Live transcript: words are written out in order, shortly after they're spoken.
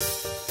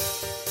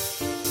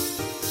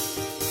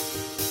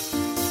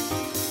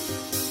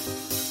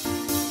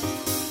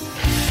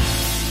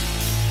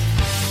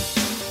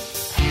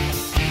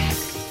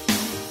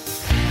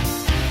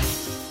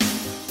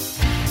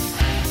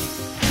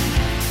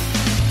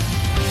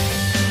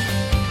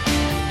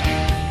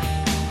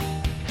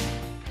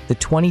The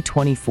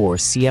 2024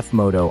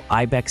 CFMoto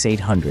Ibex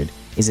 800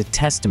 is a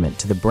testament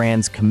to the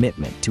brand's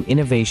commitment to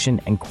innovation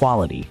and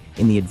quality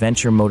in the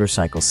adventure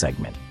motorcycle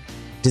segment.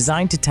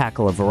 Designed to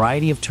tackle a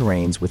variety of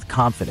terrains with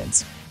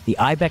confidence, the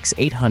Ibex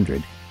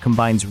 800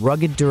 combines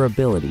rugged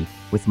durability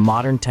with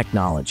modern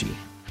technology,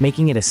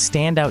 making it a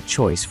standout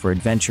choice for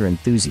adventure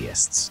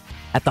enthusiasts.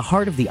 At the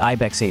heart of the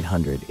Ibex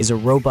 800 is a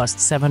robust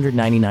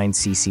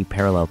 799cc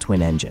parallel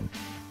twin engine.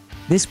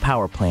 This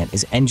power plant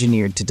is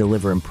engineered to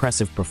deliver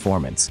impressive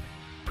performance,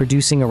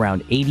 producing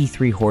around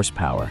 83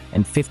 horsepower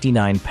and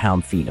 59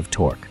 pound-feet of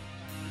torque.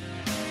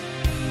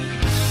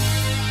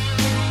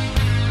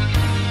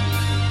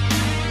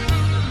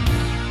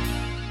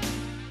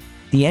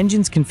 The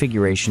engine's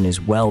configuration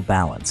is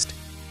well-balanced,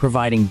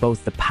 providing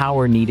both the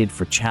power needed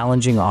for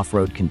challenging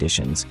off-road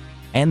conditions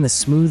and the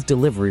smooth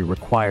delivery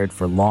required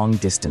for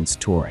long-distance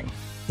touring.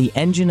 The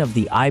engine of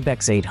the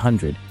Ibex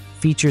 800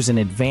 features an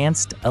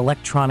advanced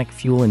electronic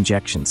fuel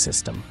injection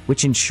system,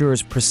 which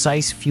ensures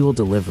precise fuel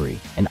delivery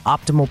and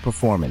optimal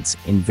performance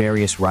in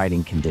various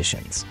riding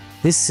conditions.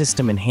 This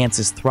system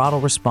enhances throttle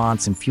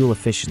response and fuel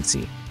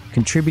efficiency,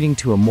 contributing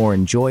to a more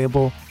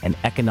enjoyable and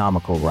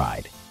economical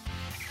ride.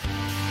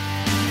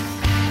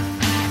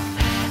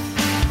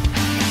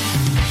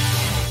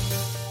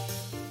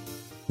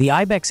 The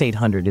Ibex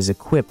 800 is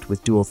equipped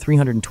with dual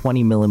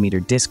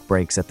 320mm disc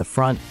brakes at the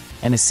front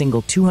and a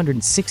single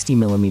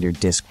 260mm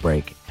disc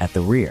brake at the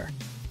rear.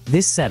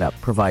 This setup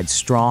provides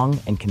strong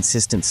and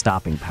consistent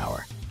stopping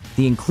power.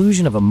 The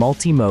inclusion of a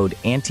multi-mode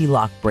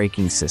anti-lock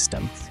braking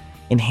system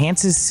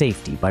enhances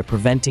safety by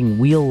preventing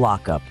wheel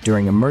lockup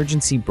during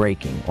emergency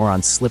braking or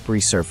on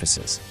slippery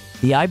surfaces.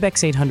 The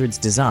Ibex 800's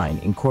design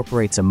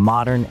incorporates a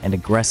modern and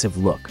aggressive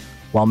look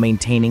while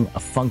maintaining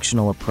a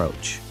functional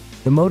approach.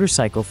 The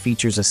motorcycle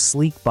features a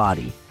sleek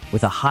body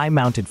with a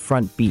high-mounted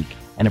front beak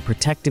and a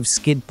protective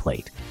skid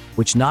plate,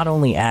 which not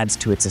only adds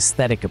to its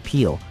aesthetic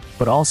appeal,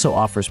 but also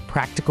offers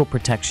practical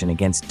protection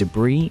against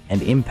debris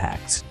and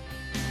impacts.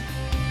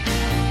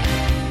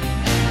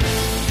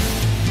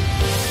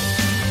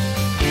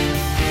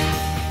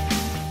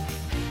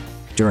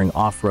 During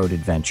off-road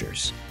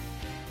adventures,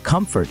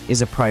 comfort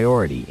is a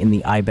priority in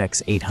the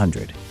Ibex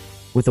 800,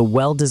 with a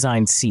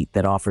well-designed seat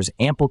that offers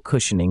ample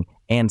cushioning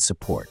and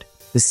support.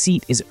 The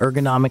seat is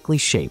ergonomically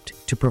shaped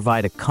to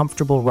provide a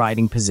comfortable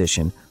riding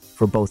position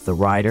for both the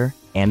rider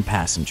and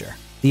passenger.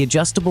 The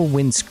adjustable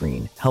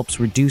windscreen helps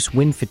reduce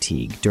wind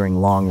fatigue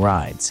during long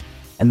rides,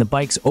 and the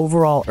bike's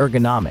overall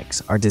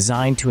ergonomics are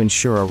designed to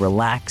ensure a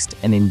relaxed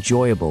and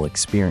enjoyable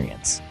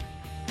experience.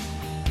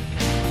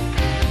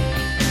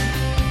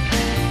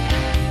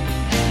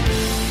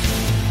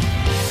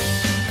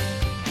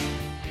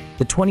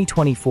 The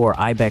 2024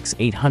 Ibex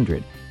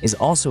 800 is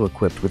also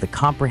equipped with a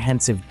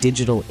comprehensive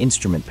digital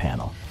instrument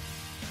panel.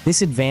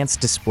 This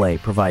advanced display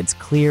provides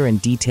clear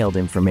and detailed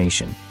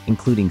information,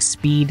 including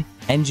speed,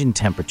 engine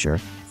temperature,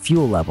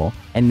 fuel level,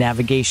 and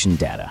navigation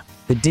data.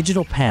 The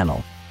digital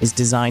panel is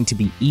designed to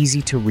be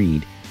easy to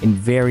read in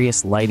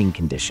various lighting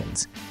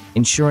conditions,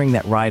 ensuring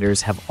that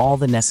riders have all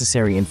the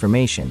necessary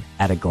information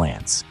at a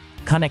glance.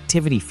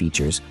 Connectivity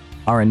features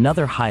are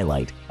another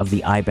highlight of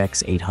the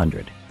Ibex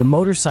 800. The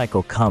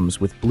motorcycle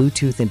comes with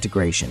Bluetooth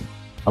integration,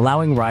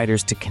 allowing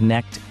riders to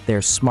connect their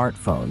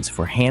smartphones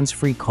for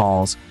hands-free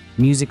calls,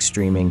 music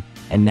streaming,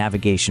 and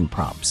navigation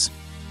prompts.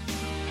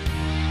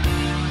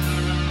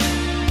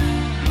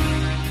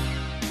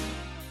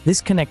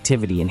 This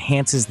connectivity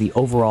enhances the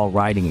overall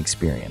riding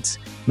experience,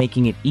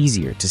 making it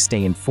easier to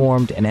stay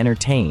informed and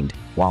entertained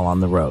while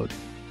on the road.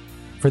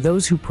 For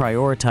those who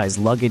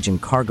prioritize luggage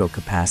and cargo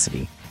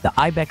capacity, the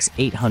Ibex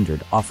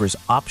 800 offers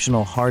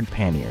optional hard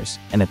panniers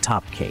and a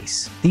top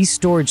case. These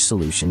storage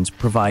solutions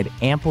provide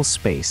ample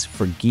space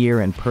for gear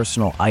and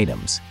personal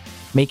items,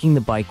 making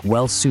the bike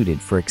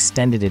well-suited for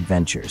extended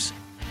adventures.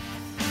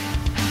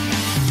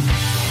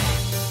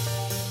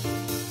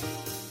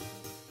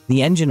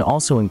 The engine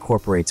also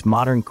incorporates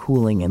modern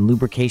cooling and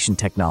lubrication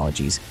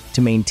technologies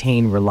to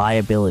maintain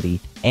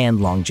reliability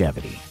and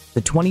longevity.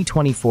 The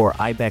 2024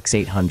 Ibex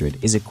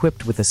 800 is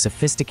equipped with a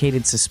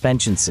sophisticated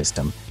suspension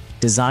system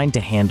designed to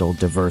handle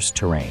diverse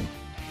terrain.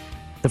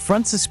 The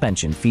front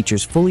suspension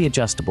features fully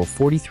adjustable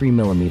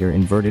 43mm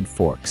inverted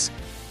forks,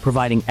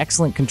 providing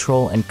excellent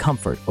control and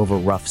comfort over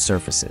rough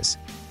surfaces.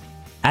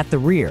 At the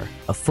rear,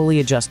 a fully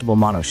adjustable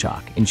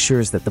monoshock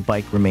ensures that the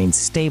bike remains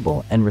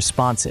stable and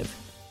responsive,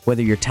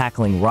 whether you're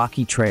tackling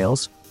rocky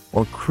trails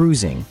or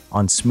cruising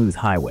on smooth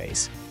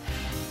highways.